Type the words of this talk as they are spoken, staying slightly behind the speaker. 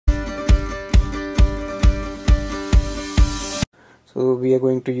So we are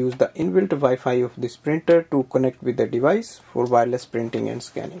going to use the inbuilt Wi-Fi of this printer to connect with the device for wireless printing and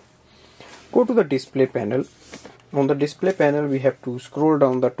scanning. Go to the display panel. On the display panel we have to scroll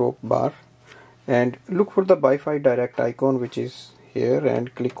down the top bar and look for the Wi-Fi direct icon, which is here,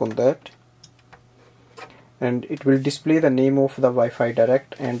 and click on that, and it will display the name of the Wi-Fi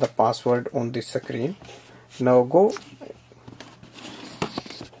direct and the password on this screen. Now go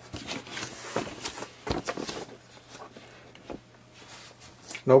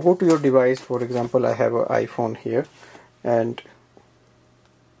to your device. For example, I have an iPhone here, and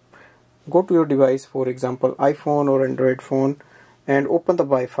go to your device, for example iPhone or Android phone, and open the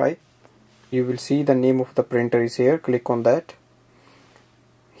Wi-Fi. You will see the name of the printer is here. Click on that.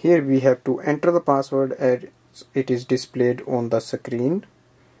 Here we have to enter the password as it is displayed on the screen,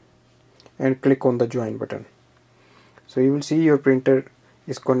 and click on the join button. So you will see your printer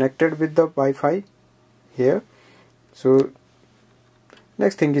is connected with the Wi-Fi here. So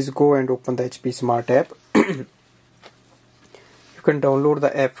next thing is go and open the HP Smart app. You can download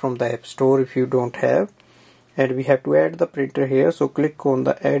the app from the App Store if you don't have, and we have to add the printer here. So click on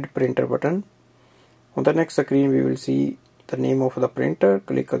the add printer button. On the next screen we will see the name of the printer.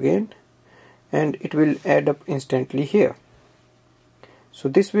 Click again and it will add up instantly here. So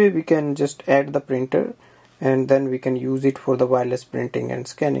this way we can just add the printer and then we can use it for the wireless printing and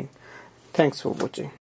scanning. Thanks for watching.